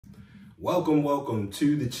Welcome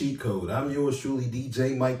to the Cheat Code. I'm yours truly,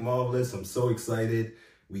 DJ Mike Marvelous. I'm so excited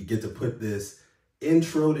we get to put this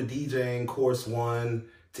intro to DJing course 1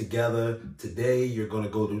 together. Today, you're going to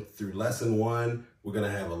go through lesson 1. We're going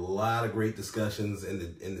to have a lot of great discussions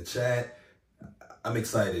in the chat. I'm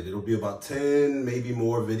excited. It'll be about 10, maybe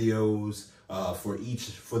more videos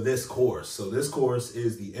for this course. So this course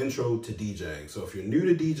is the intro to DJing. So if you're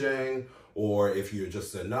new to DJing, or if you're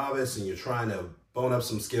just a novice and you're trying to bone up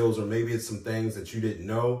some skills, or maybe it's some things that you didn't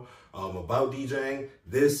know about DJing,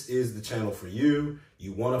 this is the channel for you.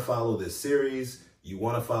 You want to follow this series. You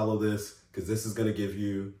want to follow this because this is going to give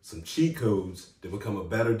you some cheat codes to become a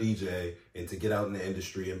better DJ and to get out in the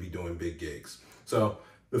industry and be doing big gigs. So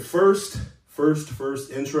the first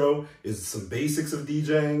intro is some basics of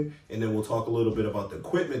DJing, and then we'll talk a little bit about the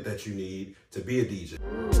equipment that you need to be a DJ.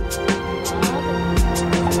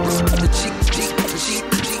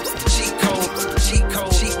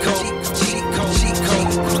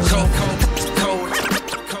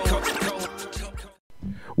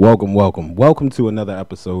 Welcome to another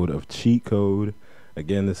episode of Cheat Code.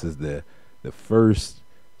 Again, this is the first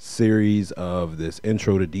series of this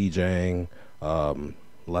intro to DJing,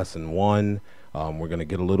 lesson 1. We're going to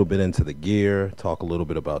get a little bit into the gear, talk a little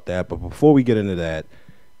bit about that. But before we get into that,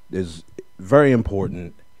 it's very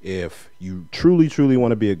important, if you truly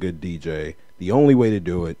want to be a good DJ, the only way to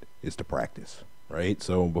do it is to practice, right?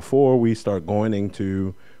 So before we start going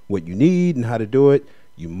into what you need and how to do it,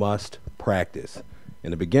 you must practice. In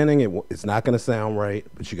the beginning, it's not going to sound right,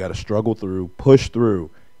 but you got to struggle through, push through,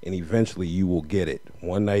 and eventually you will get it.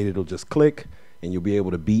 One night it'll just click, and you'll be able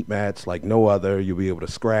to beat match like no other. You'll be able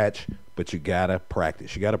to scratch, but you got to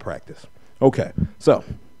practice. You got to practice. Okay, so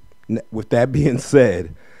with that being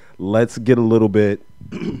said, let's get a little bit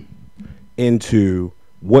into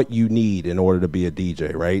what you need in order to be a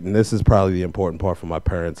DJ, right? And this is probably the important part for my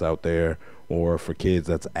parents out there, or for kids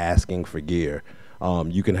that's asking for gear.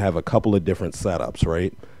 You can have a couple of different setups,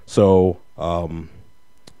 right? So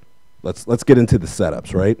let's get into the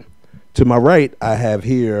setups, right? To my right, I have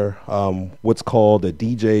here what's called a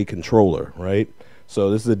DJ controller, right?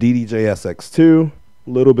 So this is a DDJ SX2, a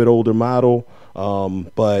little bit older model,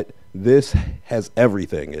 but this has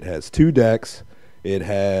everything. It has 2 decks. It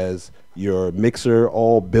has your mixer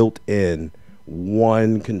all built in.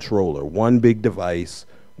 One controller, one big device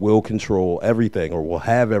will control everything, or will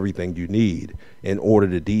have everything you need in order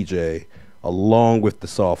to DJ, along with the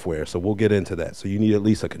software. So we'll get into that. So you need at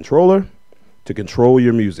least a controller to control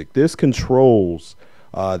your music. This controls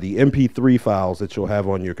the MP3 files that you'll have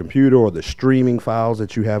on your computer, or the streaming files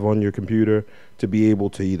that you have on your computer, to be able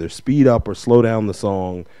to either speed up or slow down the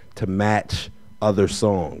song to match other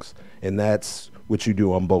songs. And that's what you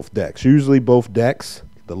do on both decks. Usually both decks,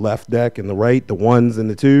 the left deck and the right, the 1s and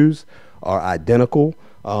the 2s, are identical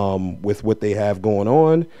with what they have going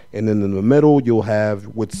on. And then in the middle, you'll have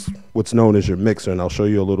what's known as your mixer, and I'll show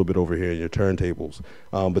you a little bit over here in your turntables.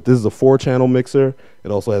 But this is a 4-channel mixer.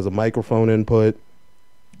 It also has a microphone input.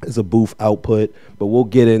 It's a booth output, but we'll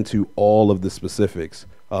get into all of the specifics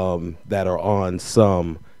that are on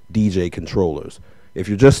some DJ controllers. If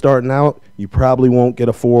you're just starting out, you probably won't get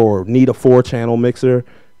a 4 or need a 4-channel mixer.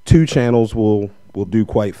 2 channels will do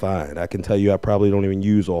quite fine. I can tell you I probably don't even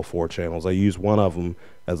use all 4 channels. I use one of them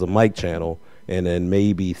as a mic channel, and then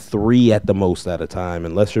maybe 3 at the most at a time.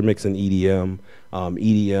 Unless you're mixing EDM,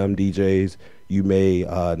 DJs, you may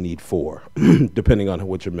need 4, depending on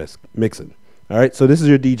what you're mixing. All right, so this is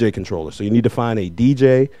your DJ controller. So you need to find a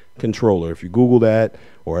DJ controller. If you Google that,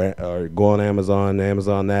 or go on Amazon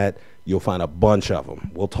that, you'll find a bunch of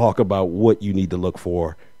them. We'll talk about what you need to look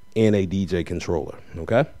for in a DJ controller,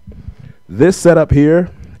 okay? This setup here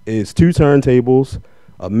is 2 turntables,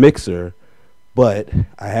 a mixer, but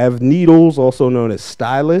I have needles, also known as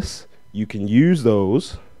stylus. You can use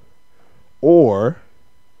those, or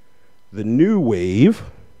the new wave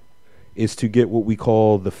is to get what we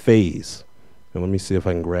call the phase. And let me see if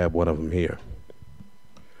I can grab one of them here.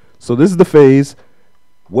 So this is the phase.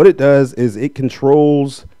 What it does is it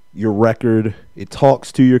controls your record. It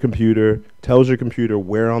talks to your computer, tells your computer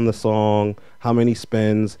where on the song, how many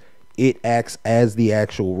spins. It acts as the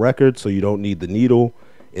actual record, so you don't need the needle.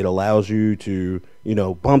 It allows you to,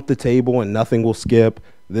 bump the table and nothing will skip.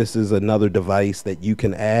 This is another device that you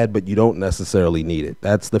can add, but you don't necessarily need it.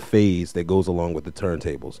 That's the phase that goes along with the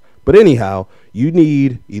turntables. But anyhow, you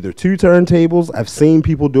need either 2 turntables. I've seen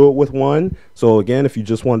people do it with 1. So again, if you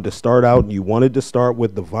just wanted to start out and you wanted to start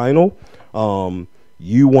with the vinyl,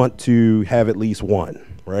 you want to have at least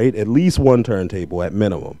 1, right? At least 1 turntable at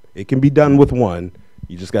minimum. It can be done with 1.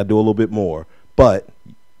 You just got to do a little bit more, but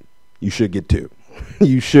you should get 2.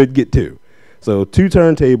 You should get 2. So 2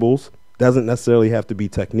 turntables, Doesn't necessarily have to be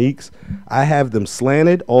Technics. I have them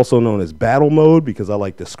slanted, also known as battle mode, because I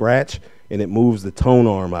like to scratch, and it moves the tone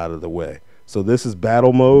arm out of the way. So this is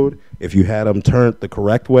battle mode. If you had them turned the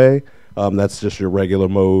correct way, that's just your regular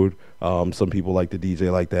mode. Some people like to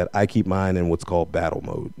DJ like that. I keep mine in what's called battle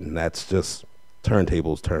mode, and that's just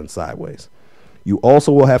turntables turned sideways. You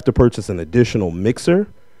also will have to purchase an additional mixer.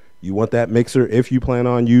 You want that mixer if you plan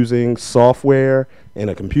on using software in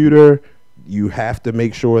a computer. You have to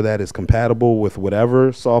make sure that it's compatible with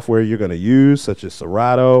whatever software you're going to use, such as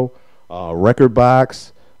Serato,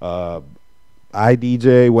 Rekordbox,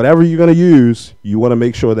 iDJ, whatever you're going to use. You want to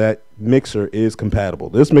make sure that mixer is compatible.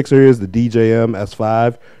 This mixer is the DJM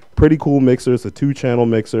S5. Pretty cool mixer. It's a 2-channel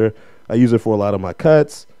mixer. I use it for a lot of my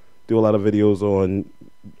cuts, do a lot of videos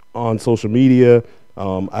on social media.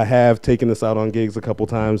 I have taken this out on gigs a couple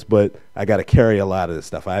times, but I got to carry a lot of this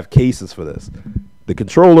stuff. I have cases for this. The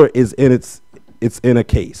controller is it's in a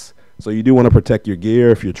case. So you do want to protect your gear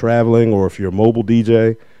if you're traveling, or if you're a mobile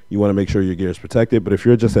DJ, you want to make sure your gear is protected. But if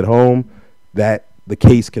you're just at home, the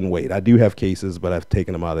case can wait. I do have cases, but I've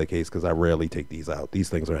taken them out of the case because I rarely take these out. These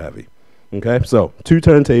things are heavy. Okay, so 2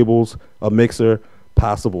 turntables, a mixer,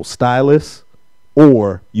 possible stylus,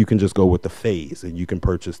 or you can just go with the phase, and you can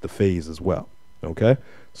purchase the phase as well. Okay,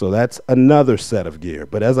 so that's another set of gear.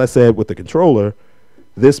 But as I said, with the controller,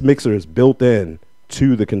 this mixer is built in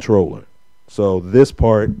to the controller. So this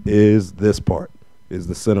part is the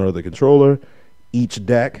center of the controller. Each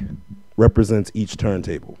deck represents each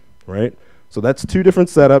turntable, right? So that's 2 different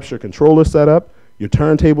setups: your controller setup, your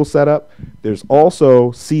turntable setup. There's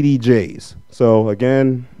also CDJs. So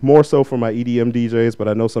again, more so for my EDM DJs, but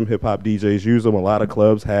I know some hip hop DJs use them. A lot of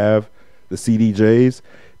clubs have the CDJs.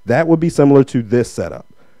 That would be similar to this setup.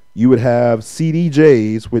 You would have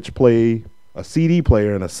CDJs, which play a CD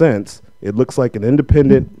player in a sense. It looks like an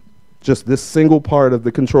independent, just this single part of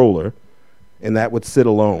the controller, and that would sit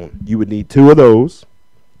alone. You would need 2 of those,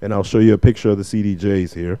 and I'll show you a picture of the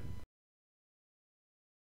CDJs here.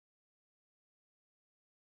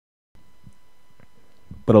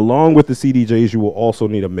 But along with the CDJs, you will also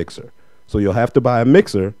need a mixer. So you'll have to buy a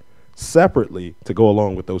mixer separately to go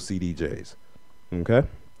along with those CDJs. Okay?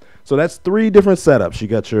 So that's 3 different setups. You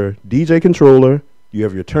got your DJ controller, you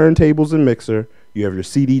have your turntables and mixer, you have your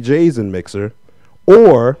CDJs and mixer,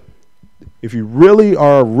 or if you really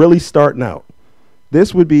are starting out,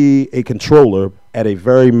 this would be a controller at a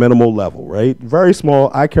very minimal level, right? Very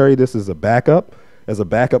small. I carry this as a backup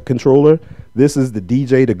controller. This is the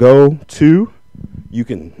DJ to go 2. You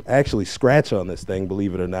can actually scratch on this thing,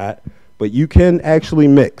 believe it or not, but you can actually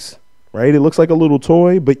mix, right? It looks like a little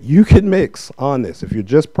toy, but you can mix on this. If you're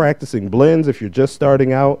just practicing blends, if you're just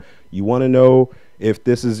starting out, you want to know if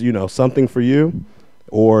this is, something for you,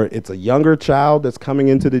 or it's a younger child that's coming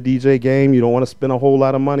into the DJ game. You don't want to spend a whole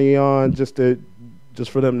lot of money on just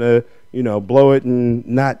for them to, blow it and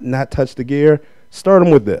not touch the gear. Start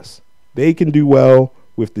them with this. They can do well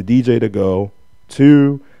with the DJ to go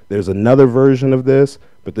 2. There's another version of this,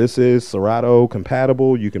 but this is Serato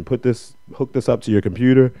compatible. You can hook this up to your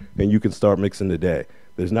computer, and you can start mixing today.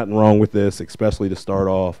 There's nothing wrong with this, especially to start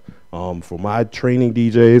off. For my training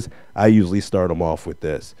DJs, I usually start them off with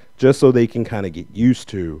this, just so they can kind of get used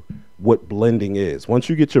to what blending is. Once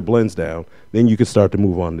you get your blends down, then you can start to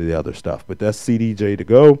move on to the other stuff. But that's CDJ to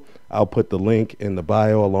go. I'll put the link in the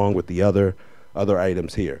bio along with the other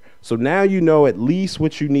items here. So now you know at least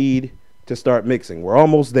what you need to start mixing. We're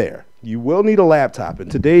almost there. You will need a laptop. In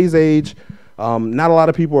today's age, not a lot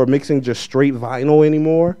of people are mixing just straight vinyl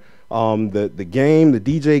anymore. The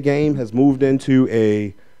DJ game has moved into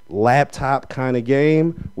a laptop kind of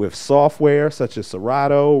game with software such as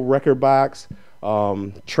Serato, Rekordbox,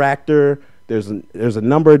 Tractor. There's a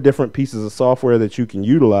number of different pieces of software that you can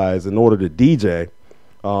utilize in order to DJ,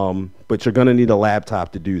 but you're going to need a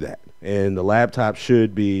laptop to do that. And the laptop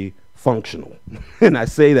should be functional. And I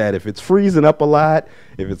say that if it's freezing up a lot,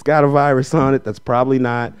 if it's got a virus on it, that's probably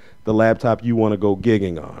not the laptop you want to go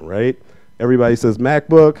gigging on, right? Everybody says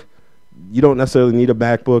MacBook. You don't necessarily need a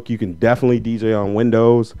MacBook. You can definitely DJ on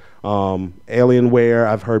Windows. Alienware,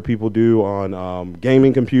 I've heard people do on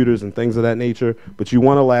gaming computers and things of that nature. But you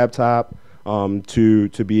want a laptop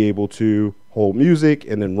to be able to hold music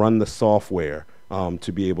and then run the software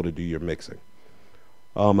to be able to do your mixing.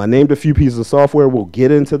 I named a few pieces of software. We'll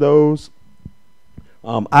get into those.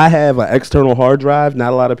 I have an external hard drive.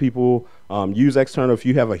 Not a lot of people use external. If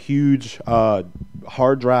you have a huge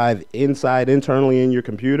hard drive internally in your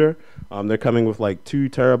computer, they're coming with like 2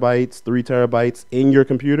 terabytes, 3 terabytes in your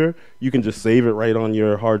computer. You can just save it right on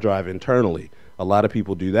your hard drive internally. A lot of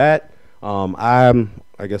people do that. I'm,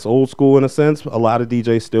 I guess, old school in a sense. A lot of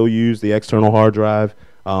DJs still use the external hard drive.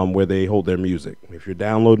 where they hold their music. If you're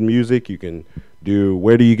downloading music, you can do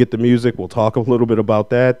where do you get the music. We'll talk a little bit about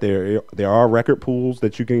that. There are record pools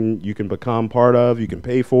that you can become part of. You can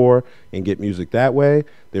pay for and get music that way.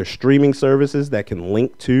 There's streaming services that can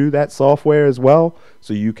link to that software as well,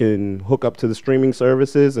 so you can hook up to the streaming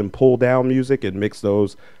services and pull down music and mix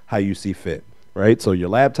those how you see fit, right? So your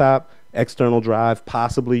laptop, external drive,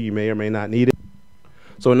 possibly you may or may not need it.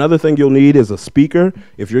 So another thing you'll need is a speaker.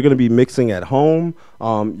 If you're going to be mixing at home,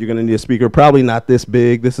 you're going to need a speaker, probably not this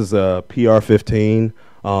big. This is a PR15,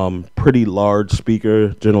 pretty large speaker.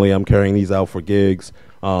 Generally, I'm carrying these out for gigs,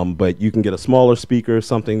 but you can get a smaller speaker,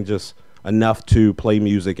 something just enough to play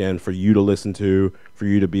music in for you to listen to, for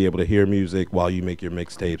you to be able to hear music while you make your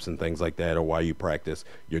mixtapes and things like that, or while you practice.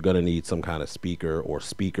 You're going to need some kind of speaker or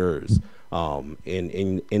speakers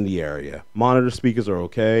in the area. Monitor speakers are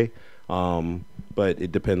okay. But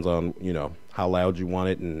it depends on, you know, how loud you want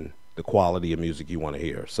it and the quality of music you want to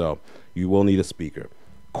hear. So you will need a speaker.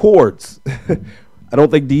 Cords. I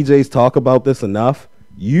don't think DJs talk about this enough.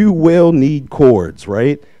 You will need cords,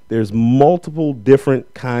 right? There's multiple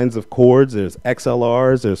different kinds of cords. There's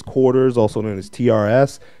XLRs, there's quarters, also known as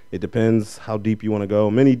TRS. It depends how deep you want to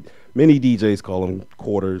go. Many DJs call them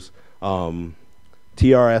quarters.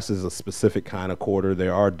 TRS is a specific kind of quarter.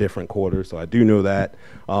 There are different quarters, so I do know that.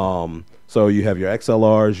 So you have your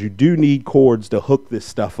XLRs. You do need cords to hook this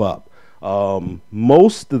stuff up.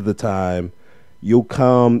 Most of the time, you'll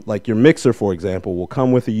come, like your mixer, for example, will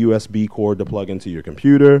come with a USB cord to plug into your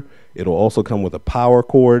computer. It'll also come with a power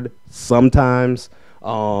cord sometimes.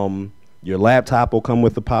 Your laptop will come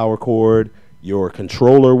with a power cord. Your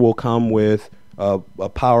controller will come with a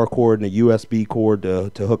power cord and a USB cord to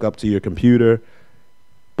hook up to your computer.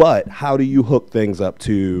 But how do you hook things up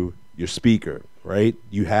to your speaker, right?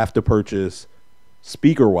 You have to purchase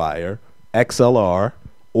speaker wire, XLR,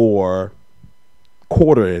 or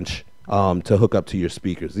quarter-inch to hook up to your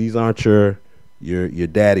speakers. These aren't your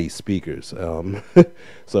daddy's speakers.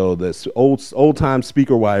 So this old-time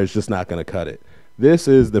speaker wire is just not going to cut it. This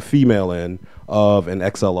is the female end of an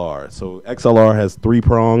XLR. So XLR has 3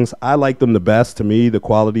 prongs. I like them the best. To me, the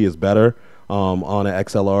quality is better on an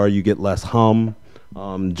XLR. You get less hum.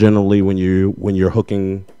 Generally, when you're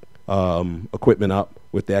hooking equipment up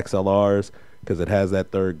with the XLRs, because it has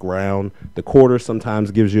that third ground. The quarter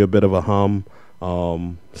sometimes gives you a bit of a hum.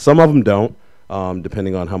 Some of them don't,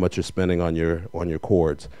 depending on how much you're spending on your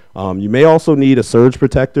cords. You may also need a surge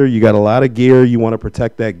protector. You got a lot of gear. You want to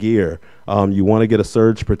protect that gear. You want to get a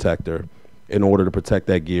surge protector in order to protect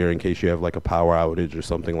that gear in case you have like a power outage or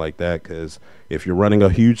something like that, because if you're running a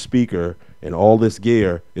huge speaker and all this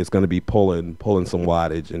gear, it's going to be pulling some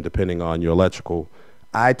wattage, and depending on your electrical,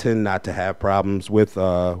 I tend not to have problems with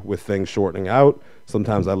things shortening out.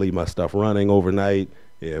 Sometimes I leave my stuff running overnight.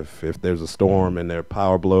 If there's a storm and their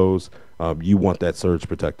power blows, you want that surge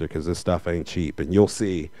protector, because this stuff ain't cheap, and you'll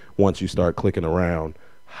see once you start clicking around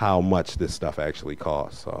how much this stuff actually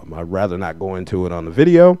costs. I'd rather not go into it on the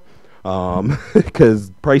video because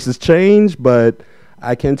prices change, but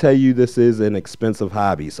I can tell you this is an expensive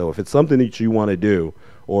hobby. So if it's something that you want to do,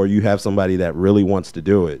 or you have somebody that really wants to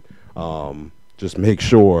do it, just make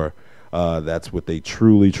sure that's what they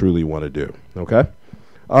truly want to do. Okay?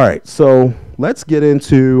 All right, so let's get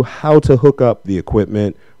into how to hook up the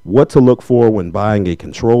equipment, what to look for when buying a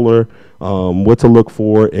controller, what to look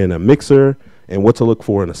for in a mixer, and what to look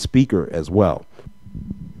for in a speaker as well.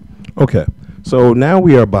 Okay, so now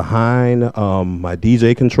we are behind my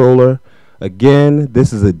DJ controller. Again,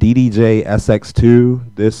 this is a DDJ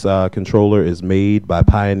SX2. This controller is made by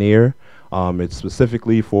Pioneer. It's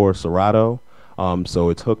specifically for Serato. So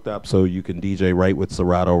it's hooked up so you can DJ right with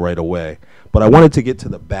Serato right away. But I wanted to get to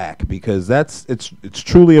the back because it's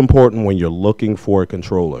truly important when you're looking for a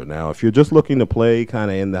controller. Now, if you're just looking to play kind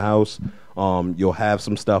of in the house, you'll have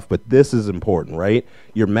some stuff, but this is important, right?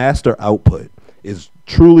 Your master output is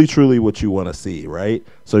truly what you want to see, right?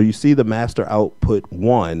 So you see the master output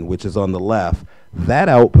 1, which is on the left. That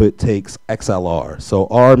output takes XLR. So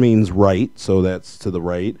R means right, so that's to the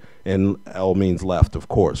right, and L means left, of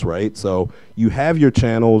course, right? So you have your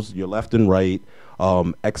channels, your left and right,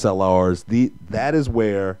 XLRs. That is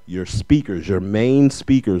where your speakers, your main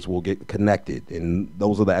speakers, will get connected, and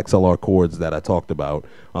those are the XLR cords that I talked about.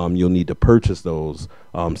 You'll need to purchase those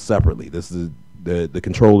separately. This is the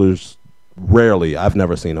controllers. Rarely, I've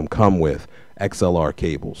never seen them come with XLR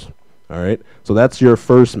cables. All right, so that's your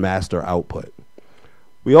first master output.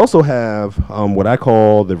 We also have what I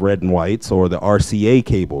call the red and whites, or the RCA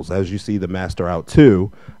cables. As you see the master out 2,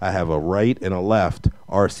 I have a right and a left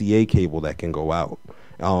RCA cable that can go out.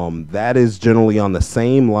 That is generally on the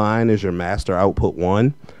same line as your master output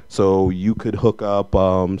 1. So you could hook up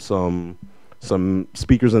some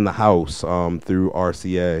speakers in the house through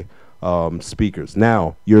RCA speakers.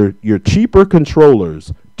 Now, your cheaper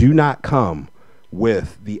controllers do not come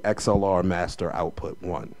with the XLR master output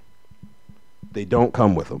one. They don't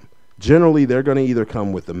come with them. Generally, they're going to either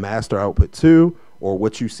come with the master output 2 or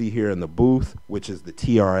what you see here in the booth, which is the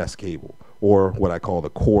TRS cable, or what I call the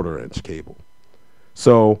 1/4-inch cable.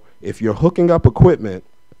 So if you're hooking up equipment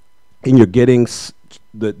and you're getting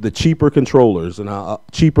the cheaper controllers, and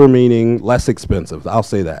cheaper meaning less expensive, I'll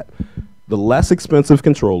say that. The less expensive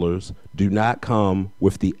controllers do not come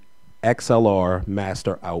with the XLR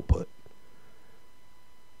master output.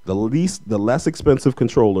 The less expensive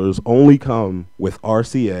controllers only come with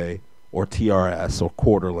RCA or TRS or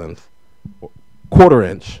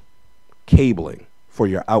 1/4-inch cabling for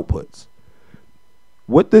your outputs.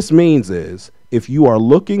 What this means is if you are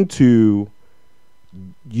looking to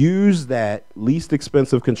use that least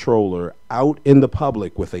expensive controller out in the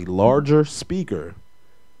public with a larger speaker,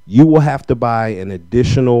 you will have to buy an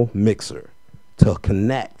additional mixer to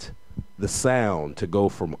connect the sound to go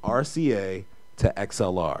from RCA to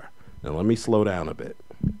XLR. Now let me slow down a bit.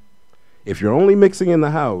 If you're only mixing in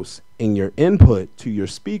the house and your input to your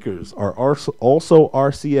speakers are also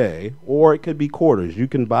RCA, or it could be quarters, you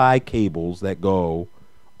can buy cables that go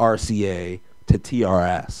RCA to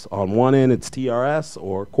TRS. On one end it's TRS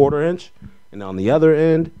or 1/4-inch, and on the other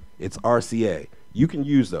end it's RCA. You can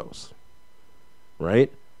use those, right?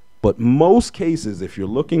 But most cases, if you're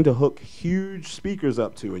looking to hook huge speakers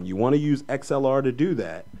up to and you want to use XLR to do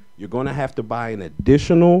that, you're going to have to buy an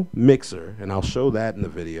additional mixer, and I'll show that in the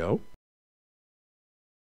video.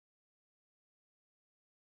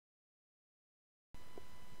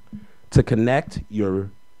 To connect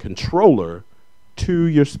your controller to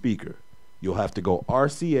your speaker. You'll have to go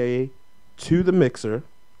RCA to the mixer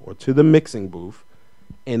or to the mixing booth,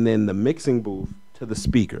 and then the mixing booth to the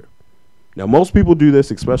speaker. Now, most people do this,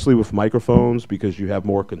 especially with microphones, because you have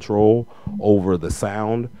more control over the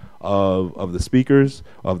sound of the speakers,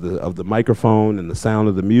 of the microphone, and the sound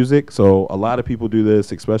of the music. So a lot of people do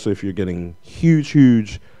this, especially if you're getting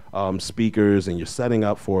huge speakers and you're setting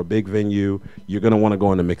up for a big venue. You're going to want to go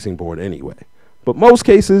on the mixing board anyway. But most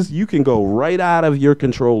cases, you can go right out of your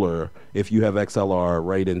controller, if you have XLR,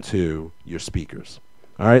 right into your speakers.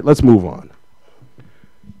 All right, let's move on.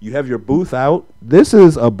 You have your booth out. This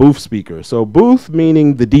is a booth speaker. So booth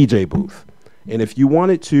meaning the DJ booth. And if you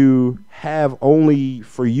wanted to have only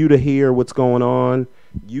for you to hear what's going on,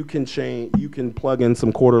 you can plug in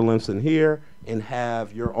some quarter lengths in here and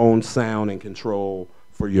have your own sound and control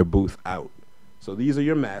for your booth out. So these are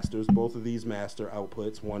your masters. Both of these master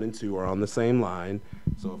outputs, 1 and 2, are on the same line.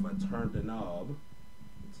 So if I turn the knob,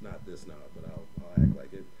 it's not this knob, but I'll act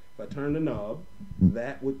like it. If I turn the knob,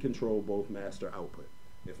 that would control both master output.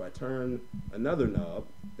 If I turn another knob,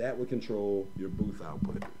 that would control your booth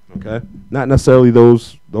output. Okay? Not necessarily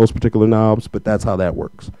those particular knobs, but that's how that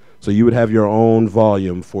works. So you would have your own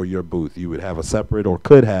volume for your booth. You would have a separate, or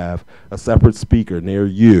could have a separate speaker near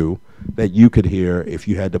you that you could hear if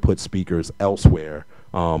you had to put speakers elsewhere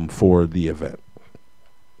for the event.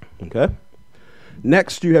 Okay?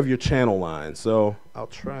 Next, you have your channel line. So I'll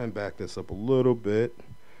try and back this up a little bit.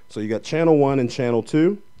 So you got channel 1 and channel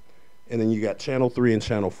 2, and then you got channel 3 and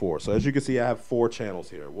channel 4. So as you can see, I have 4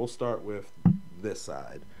 channels here. We'll start with this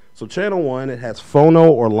side. So channel 1, it has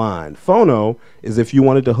phono or line. Phono is if you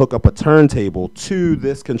wanted to hook up a turntable to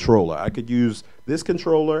this controller. I could use this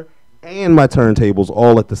controller and my turntables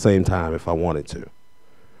all at the same time if I wanted to.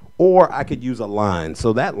 Or I could use a line.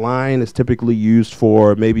 So that line is typically used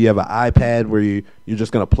for, maybe you have an iPad where you're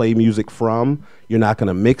just going to play music from. You're not going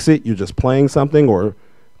to mix it. You're just playing something. Or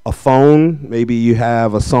a phone. Maybe you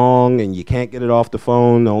have a song and you can't get it off the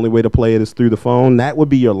phone. The only way to play it is through the phone. That would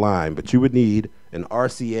be your line. But you would need an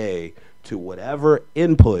RCA to whatever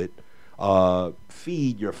input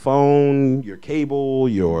feed your phone, your cable,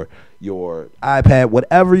 your iPad,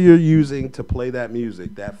 whatever you're using to play that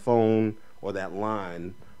music. That phone or that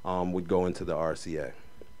line would go into the RCA.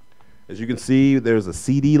 As you can see, there's a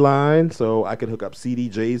CD line, so I could hook up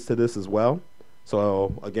CDJs to this as well.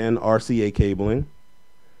 So again, RCA cabling.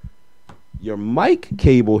 Your mic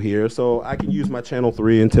cable here, so I can use my channel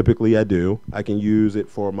 3, and typically I do. I can use it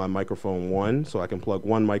for my microphone 1, so I can plug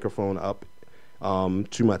one microphone up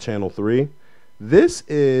to my channel 3. This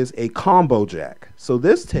is a combo jack. So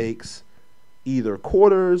this takes either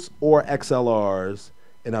quarters or XLRs,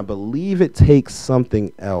 and I believe it takes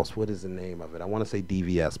something else. What is the name of it? I want to say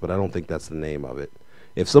DVS, but I don't think that's the name of it.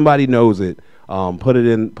 If somebody knows it, put it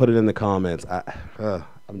in the comments.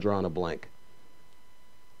 I'm drawing a blank.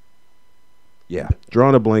 Yeah,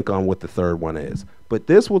 drawing a blank on what the third one is. But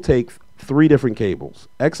this will take 3 different cables,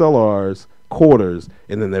 XLRs, quarters,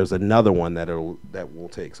 and then there's another one that will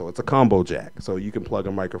take. So it's a combo jack, so you can plug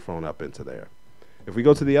a microphone up into there. If we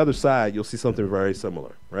go to the other side, you'll see something very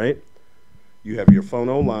similar, right? You have your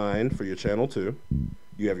phono line for your channel 2.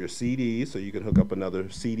 You have your CDs, so you can hook up another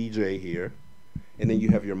CDJ here. And then you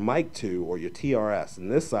have your mic 2 or your TRS, and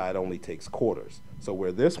this side only takes quarters. So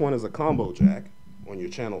where this one is a combo jack on your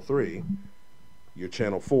channel 3, your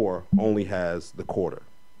channel 4 only has the quarter.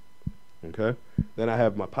 Okay? Then I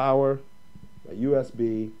have my power, my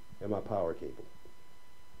USB, and my power cable.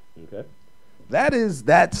 Okay? That's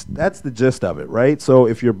the gist of it, right? So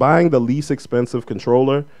if you're buying the least expensive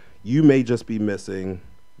controller, you may just be missing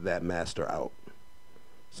that master out.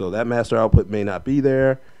 So that master output may not be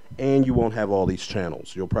there, and you won't have all these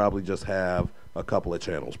channels. You'll probably just have a couple of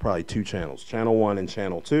channels, probably 2 channels, channel 1 and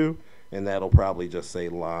channel 2, and that'll probably just say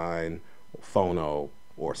line, phono,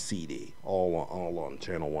 or CD, all on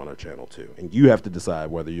channel 1 or channel 2. And you have to decide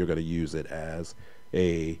whether you're going to use it as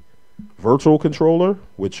a virtual controller,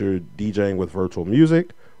 which you're DJing with virtual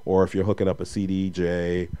music, or if you're hooking up a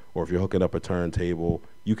CDJ, or if you're hooking up a turntable,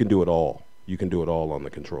 you can do it all. You can do it all on the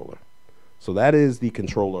controller. So that is the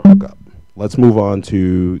controller hookup. Let's move on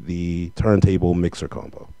to the turntable mixer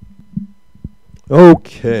combo.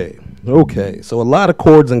 Okay, so a lot of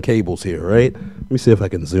cords and cables here, right? Let me see if I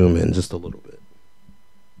can zoom in just a little bit.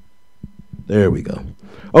 There we go.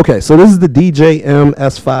 Okay, so this is the DJM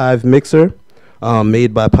S5 mixer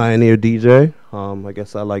made by Pioneer DJ. I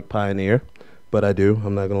guess I like Pioneer, but I do,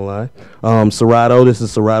 I'm not going to lie. Serato, this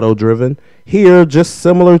is Serato driven. Here, just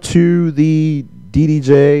similar to the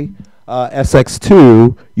DDJ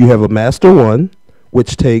SX2, you have a Master 1,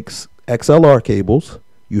 which takes XLR cables.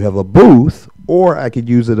 You have a booth, or I could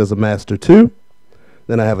use it as a Master 2.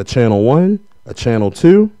 Then I have a channel 1, a channel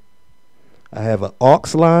 2. I have an aux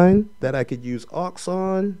line that I could use aux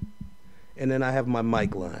on. And then I have my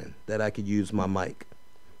mic line that I could use my mic.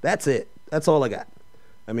 That's it. That's all I got.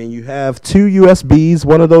 I mean, you have 2 USBs.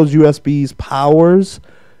 One of those USBs powers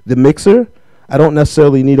the mixer. I don't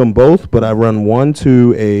necessarily need them both, but I run one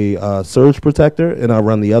to a surge protector, and I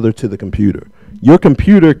run the other to the computer. Your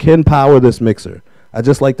computer can power this mixer. I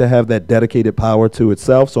just like to have that dedicated power to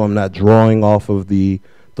itself, so I'm not drawing off of the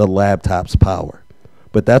laptop's power.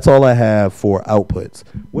 But that's all I have for outputs.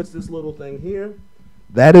 What's this little thing here?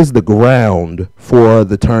 That is the ground for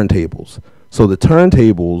the turntables. So the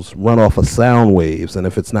turntables run off of sound waves, and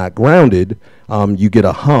if it's not grounded, you get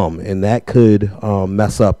a hum, and that could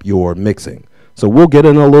mess up your mixing. So we'll get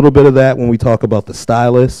in a little bit of that when we talk about the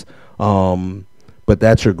stylus, but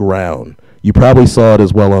that's your ground. You probably saw it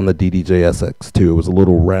as well on the DDJ SX2. It was a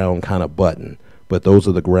little round kind of button, but those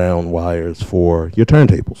are the ground wires for your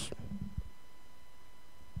turntables.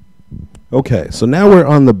 Okay, so now we're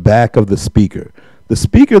on the back of the speaker. The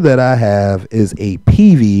speaker that I have is a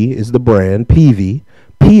Peavey, is the brand, Peavey,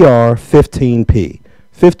 PR15P.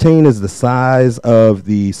 15 is the size of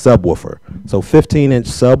the subwoofer. So 15-inch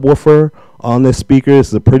subwoofer on this speaker. This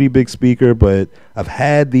is a pretty big speaker, but I've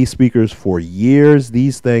had these speakers for years.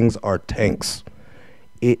 These things are tanks.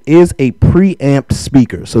 It is a preamped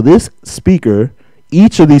speaker. So this speaker,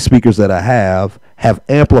 each of these speakers that I have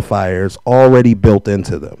amplifiers already built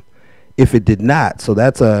into them. If it did not, so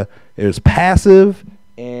there's passive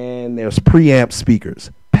and there's preamp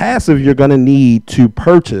speakers. Passive, you're going to need to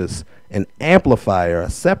purchase an amplifier, a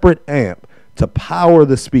separate amp, to power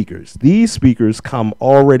the speakers. These speakers come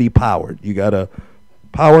already powered. You got a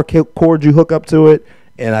power cord you hook up to it,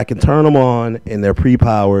 and I can turn them on, and they're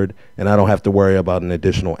pre-powered, and I don't have to worry about an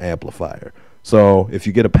additional amplifier. So if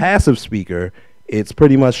you get a passive speaker, it's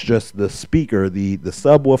pretty much just the speaker, the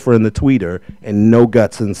subwoofer and the tweeter, and no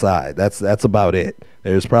guts inside. That's about it.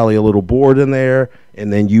 There's probably a little board in there,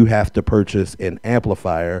 and then you have to purchase an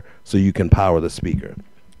amplifier so you can power the speaker.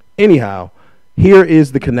 Anyhow, here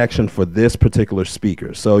is the connection for this particular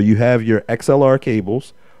speaker. So you have your XLR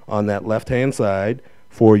cables on that left-hand side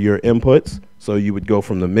for your inputs. So you would go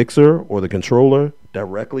from the mixer or the controller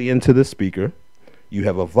directly into the speaker. You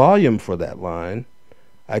have a volume for that line.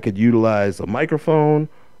 I could utilize a microphone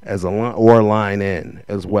as a line or a line in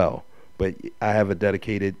as well, but I have a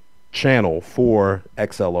dedicated channel for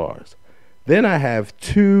XLRs. Then I have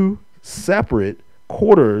 2 separate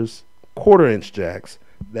quarter-inch jacks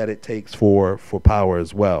that it takes for power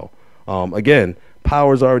as well. Again,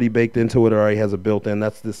 power's already baked into it, already has a built-in.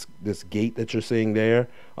 That's this gate that you're seeing there.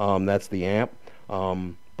 That's the amp,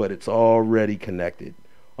 but it's already connected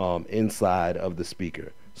inside of the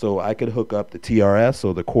speaker. So I could hook up the TRS,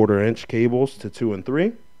 or the quarter-inch cables, to 2 and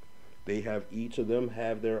 3. They have, each of them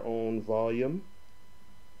have their own volume.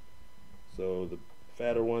 So the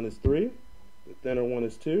fatter one is 3, the thinner one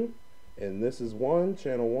is 2, and this is 1,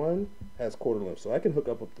 channel 1, has quarter length. So I can hook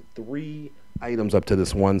up to 3 items up to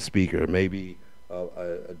this one speaker, maybe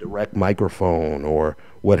a direct microphone or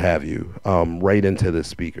what have you, right into this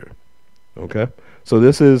speaker. Okay, so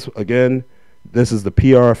this is, again, this is the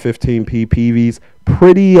PR15P Peavey's,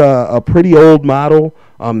 a pretty old model.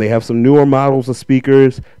 They have some newer models of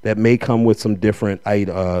speakers that may come with some different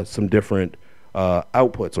outputs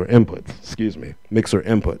or inputs. Excuse me, mixer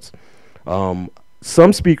inputs.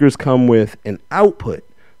 Some speakers come with an output.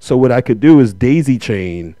 So what I could do is daisy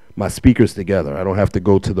chain my speakers together. I don't have to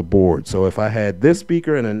go to the board. So if I had this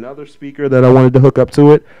speaker and another speaker that I wanted to hook up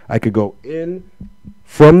to it, I could go in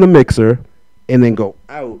from the mixer and then go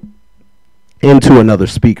out into another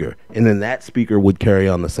speaker, and then that speaker would carry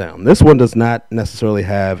on the sound. This one does not necessarily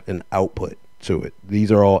have an output to it.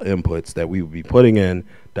 These are all inputs that we would be putting in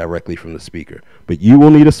directly from the speaker. But you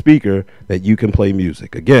will need a speaker that you can play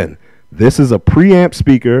music. Again, this is a preamp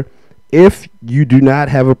speaker. If you do not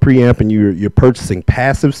have a preamp and you're purchasing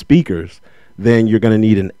passive speakers, then you're going to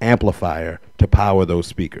need an amplifier to power those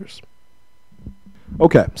speakers.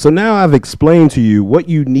 Okay, so now I've explained to you what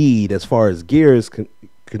you need as far as gear is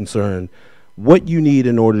concerned, what you need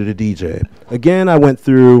in order to DJ. Again, I went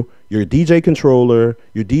through your DJ controller,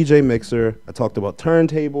 your DJ mixer. I talked about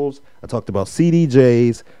turntables. I talked about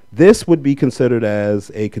CDJs. This would be considered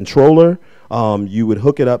as a controller. You would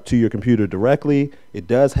hook it up to your computer directly. It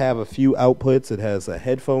does have a few outputs. It has a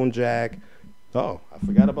headphone jack. Oh, I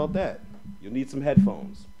forgot about that. You'll need some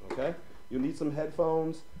headphones, okay? You'll need some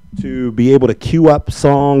headphones to be able to queue up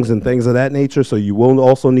songs and things of that nature, so you will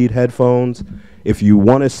also need headphones. If you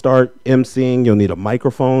want to start emceeing, you'll need a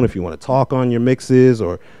microphone. If you want to talk on your mixes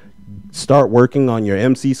or start working on your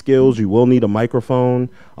MC skills, you will need a microphone.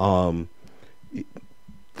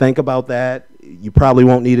 Think about that. You probably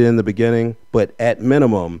won't need it in the beginning, but at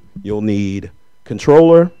minimum, you'll need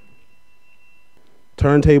controller,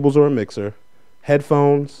 turntables or a mixer,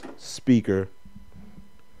 headphones, speaker,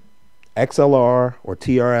 XLR or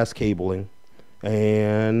TRS cabling,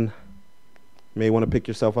 and you may want to pick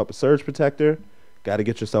yourself up a surge protector. Got to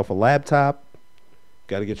get yourself a laptop.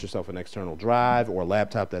 Got to get yourself an external drive or a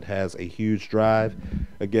laptop that has a huge drive.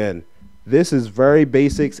 Again, this is very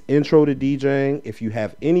basics, intro to DJing. If you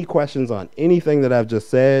have any questions on anything that I've just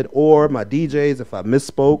said, or my DJs, if I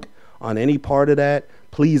misspoke on any part of that,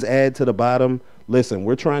 please add to the bottom. Listen,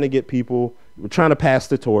 we're trying to get people, we're trying to pass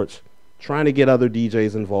the torch, trying to get other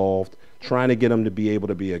DJs involved, trying to get them to be able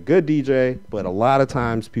to be a good DJ, but a lot of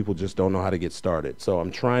times people just don't know how to get started. So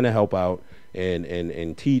I'm trying to help out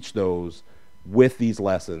and teach those with these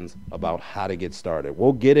lessons about how to get started.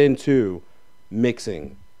 We'll get into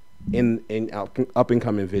mixing in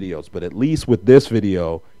up-and-coming videos, but at least with this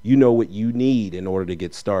video, you know what you need in order to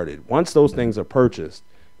get started. Once those things are purchased,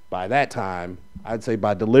 by that time, I'd say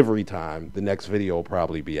by delivery time, the next video will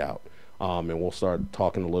probably be out. And we'll start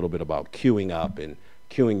talking a little bit about queuing up and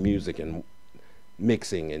queuing music and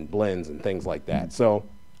mixing and blends and things like that. So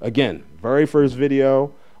again, very first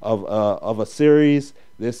video of a series.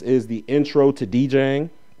 This is the intro to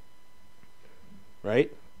DJing,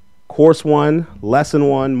 right? Course 1, lesson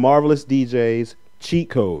 1, marvelous DJs,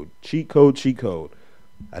 cheat code, cheat code, cheat code.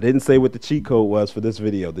 I didn't say what the cheat code was for this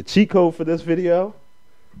video. The cheat code for this video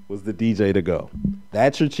was the DJ to go.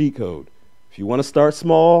 That's your cheat code. If you want to start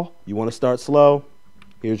small, you want to start slow,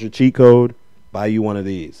 here's your cheat code. Buy you one of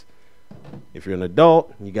these. If you're an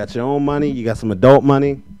adult, you got your own money, you got some adult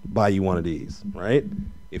money, buy you one of these, right?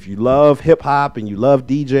 If you love hip hop and you love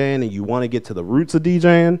DJing and you want to get to the roots of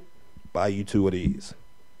DJing, buy you 2 of these,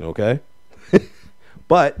 okay?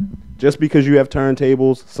 But just because you have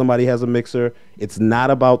turntables, somebody has a mixer, it's not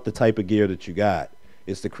about the type of gear that you got.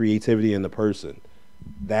 It's the creativity in the person.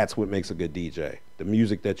 That's what makes a good DJ. The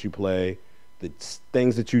music that you play, the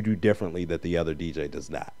things that you do differently that the other DJ does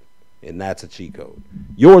not. And that's a cheat code.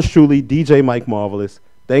 Yours truly, DJ Mike Marvelous.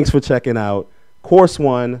 Thanks for checking out Course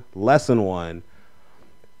 1, Lesson 1,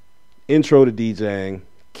 Intro to DJing.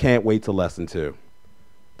 Can't wait to Lesson 2.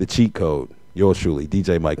 The cheat code. Yours truly,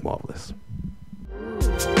 DJ Mike Marvelous.